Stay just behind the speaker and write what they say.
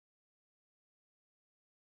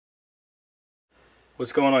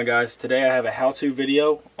What's going on, guys? Today I have a how-to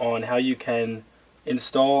video on how you can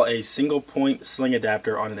install a single point sling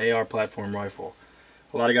adapter on an AR platform rifle.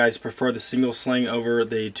 A lot of guys prefer the single sling over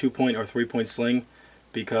the 2-point or 3-point sling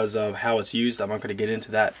because of how it's used. I'm not going to get into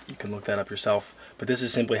that. You can look that up yourself. But this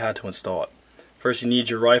is simply how to install it. First, you need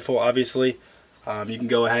your rifle, obviously. You can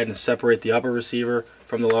go ahead and separate the upper receiver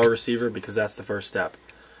from the lower receiver because that's the first step.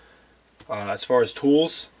 As far as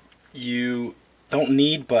tools, you don't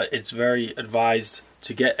need, but it's very advised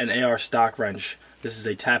to get an AR stock wrench. This is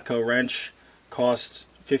a Tapco wrench, costs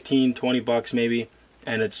 15, 20 bucks maybe,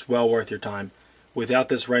 and it's well worth your time. Without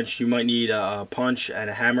this wrench, you might need a punch and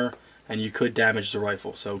a hammer, and you could damage the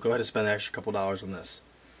rifle. So go ahead and spend an extra couple dollars on this.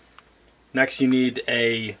 Next, you need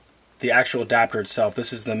the actual adapter itself.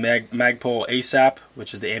 This is the Magpul ASAP,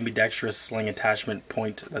 which is the ambidextrous sling attachment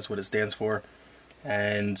point. That's what it stands for,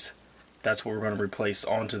 and that's what we're going to replace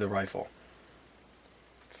onto the rifle.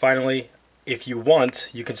 Finally, if you want,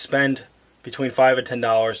 you can spend between $5 and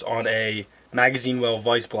 $10 on a magazine well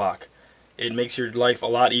vice block. It makes your life a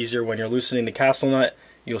lot easier when you're loosening the castle nut.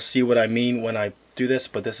 You'll see what I mean when I do this,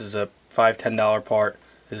 but this is a $5, $10 part.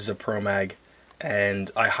 This is a Pro Mag, and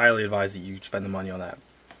I highly advise that you spend the money on that.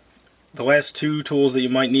 The last two tools that you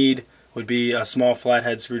might need would be a small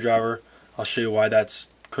flathead screwdriver. I'll show you why that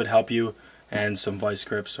could help you, and some vice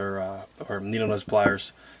grips or needle nose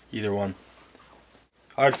pliers, either one.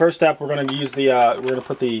 Alright, first step, we're going to use we're going to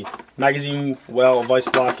put the magazine well vice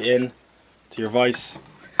block in to your vice.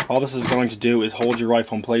 All this is going to do is hold your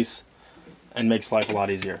rifle in place and makes life a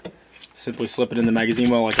lot easier. Simply slip it in the magazine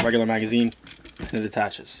well like a regular magazine, and it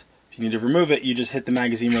attaches. If you need to remove it, you just hit the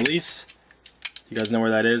magazine release. You guys know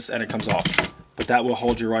where that is, and it comes off. But that will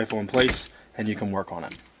hold your rifle in place, and you can work on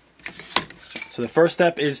it. So the first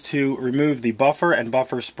step is to remove the buffer and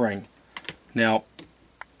buffer spring. Now,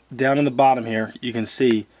 down in the bottom here, you can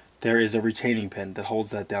see there is a retaining pin that holds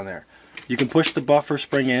that down there. You can push the buffer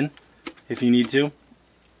spring in if you need to,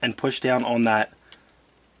 and push down on that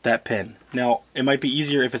pin. Now, it might be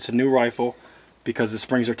easier if it's a new rifle, because the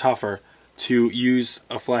springs are tougher, to use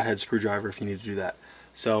a flathead screwdriver if you need to do that.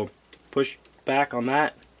 So, push back on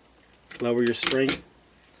that, lower your spring,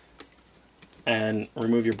 and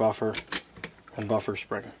remove your buffer and buffer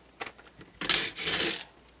spring.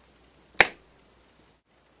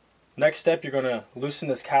 Next step, you're going to loosen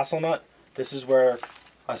this castle nut. This is where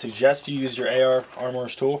I suggest you use your AR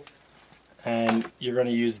armorer's tool, and you're going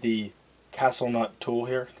to use the castle nut tool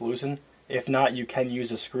here to loosen. If not, you can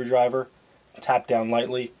use a screwdriver, tap down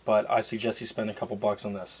lightly, but I suggest you spend a couple bucks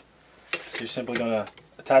on this. So you're simply going to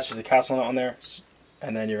attach the castle nut on there,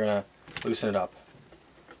 and then you're going to loosen it up.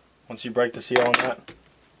 Once you break the seal on that,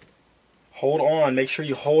 hold on, make sure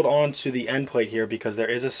you hold on to the end plate here, because there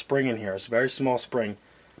is a spring in here. It's a very small spring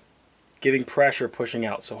giving pressure pushing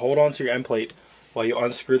out. So hold on to your end plate while you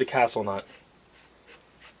unscrew the castle nut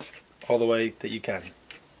all the way that you can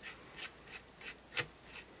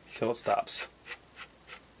until it stops.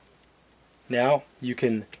 Now you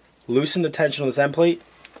can loosen the tension on this end plate,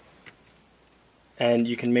 and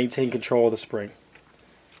you can maintain control of the spring.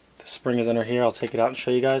 The spring is under here. I'll take it out and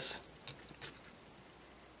show you guys.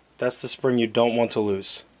 That's the spring you don't want to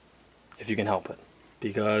lose if you can help it,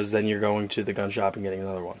 because then you're going to the gun shop and getting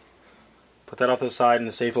another one. Put that off to the side in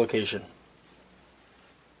a safe location.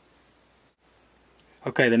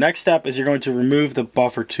 Okay, the next step is you're going to remove the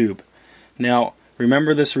buffer tube. Now,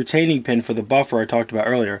 remember this retaining pin for the buffer I talked about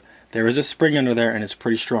earlier. There is a spring under there, and it's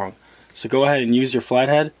pretty strong. So go ahead and use your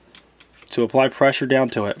flathead to apply pressure down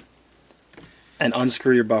to it and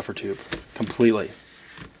unscrew your buffer tube completely.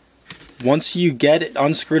 Once you get it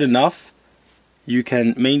unscrewed enough, you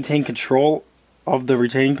can maintain control of the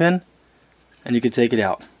retaining pin, and you can take it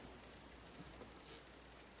out.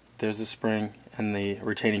 There's the spring and the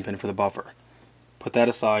retaining pin for the buffer. Put that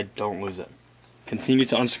aside, don't lose it. Continue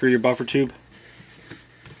to unscrew your buffer tube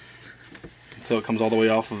until it comes all the way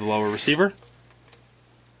off of the lower receiver.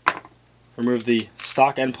 Remove the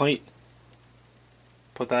stock end plate,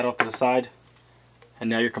 put that off to the side, and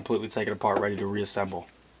now you're completely taken apart, ready to reassemble.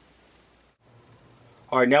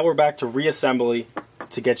 Alright, now we're back to reassembly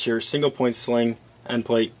to get your single point sling end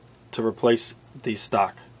plate to replace the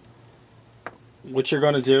stock. What you're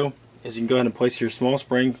going to do is you can go ahead and place your small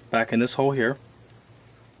spring back in this hole here.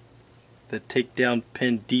 The takedown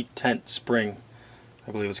pin detent spring,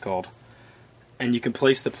 I believe it's called. And you can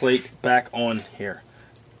place the plate back on here.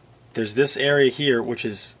 There's this area here which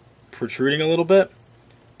is protruding a little bit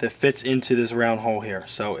that fits into this round hole here.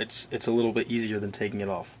 So it's a little bit easier than taking it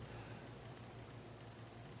off.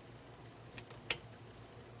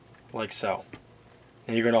 Like so.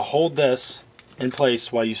 And you're going to hold this in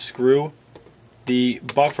place while you screw the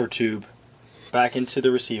buffer tube back into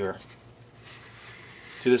the receiver.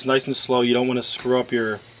 Do this nice and slow. You don't want to screw up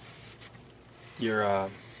your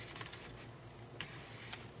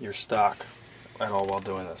stock at all while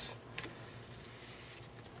doing this.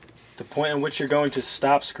 The point in which you're going to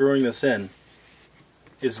stop screwing this in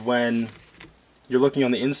is when you're looking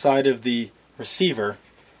on the inside of the receiver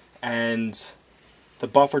and the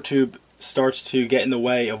buffer tube starts to get in the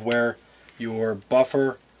way of where your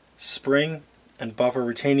buffer spring and buffer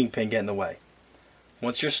retaining pin get in the way.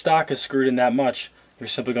 Once your stock is screwed in that much, you're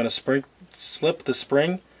simply going to slip the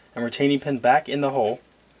spring and retaining pin back in the hole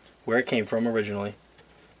where it came from originally,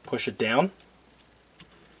 push it down,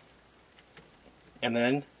 and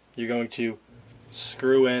then you're going to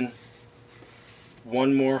screw in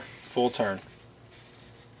one more full turn.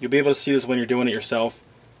 You'll be able to see this when you're doing it yourself.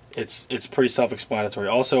 It's pretty self-explanatory.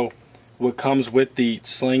 Also, what comes with the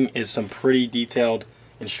sling is some pretty detailed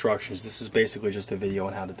instructions. This is basically just a video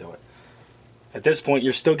on how to do it. At this point,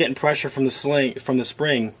 you're still getting pressure from the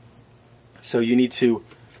spring, so you need to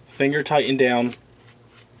finger tighten down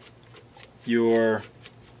your,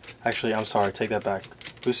 actually, I'm sorry, take that back.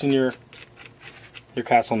 Loosen your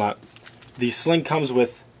castle nut. The sling comes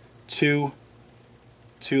with two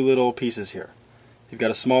little pieces here. You've got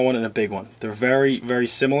a small one and a big one. They're very, very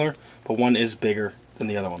similar, but one is bigger than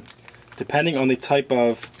the other one. Depending on the type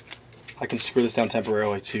of, I can screw this down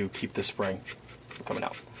temporarily to keep the spring from coming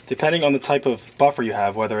out. Depending on the type of buffer you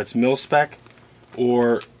have, whether it's mil-spec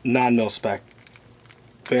or non-mil-spec,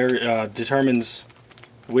 determines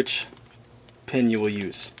which pin you will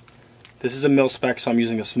use. This is a mil-spec, so I'm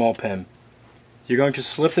using a small pin. You're going to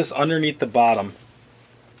slip this underneath the bottom,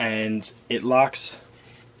 and it locks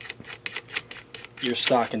your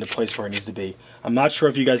stock into place where it needs to be. I'm not sure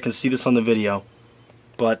if you guys can see this on the video,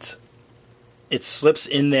 but it slips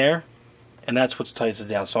in there, and that's what tightens it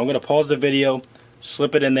down. So I'm going to pause the video,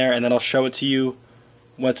 slip it in there, and then I'll show it to you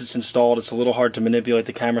once it's installed. It's a little hard to manipulate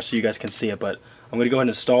the camera so you guys can see it, but I'm going to go ahead and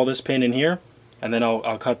install this pin in here, and then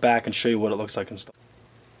I'll cut back and show you what it looks like installed.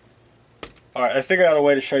 Alright, I figured out a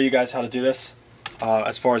way to show you guys how to do this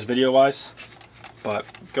as far as video wise, but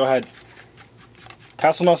go ahead.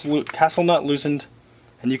 Castle nut loosened,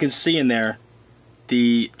 and you can see in there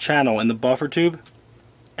the channel in the buffer tube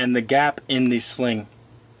and the gap in the sling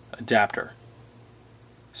adapter.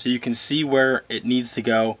 So you can see where it needs to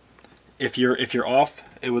go. If you're off,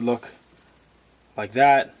 it would look like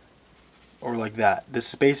that or like that.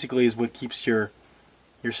 This basically is what keeps your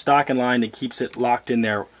stock in line. It keeps it locked in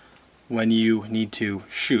there when you need to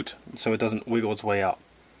shoot, so it doesn't wiggle its way out.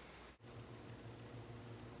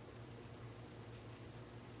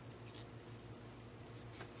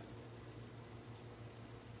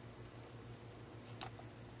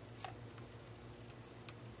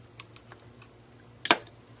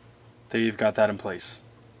 There, you've got that in place.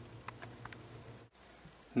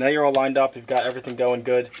 Now you're all lined up, you've got everything going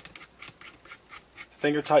good.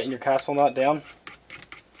 Finger tighten your castle nut down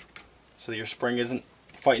so that your spring isn't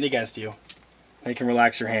fighting against you. Now you can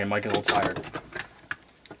relax your hand, might get a little tired.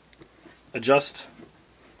 Adjust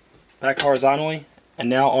back horizontally, and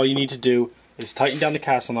now all you need to do is tighten down the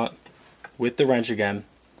castle nut with the wrench again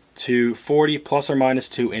to 40 plus or minus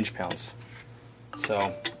 2 inch-pounds.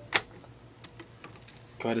 So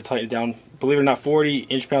go ahead and tighten it down. Believe it or not, 40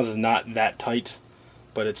 inch-pounds is not that tight,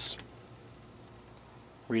 but it's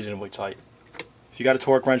reasonably tight. If you got a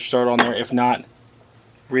torque wrench, start on there. If not,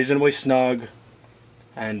 reasonably snug,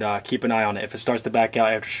 and keep an eye on it. If it starts to back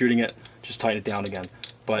out after shooting it, just tighten it down again.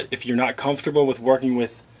 But if you're not comfortable with working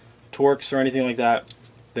with torques or anything like that,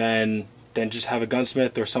 then just have a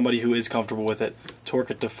gunsmith or somebody who is comfortable with it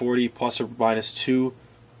torque it to 40 plus or minus 2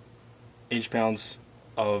 inch-pounds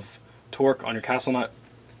of torque on your castle nut,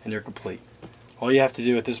 and you're complete. All you have to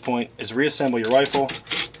do at this point is reassemble your rifle,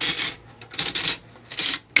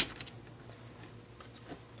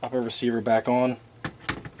 upper receiver back on,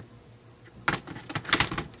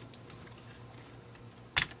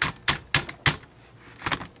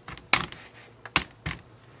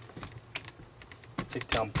 take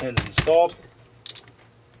down pins installed.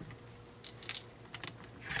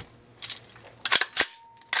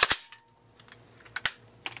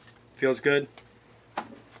 Feels good.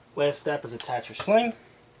 Last step is attach your sling.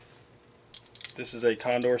 This is a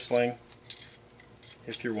Condor sling,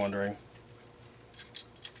 if you're wondering.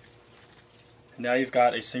 Now you've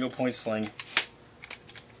got a single point sling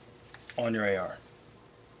on your AR.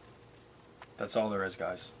 That's all there is,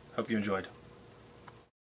 guys. Hope you enjoyed.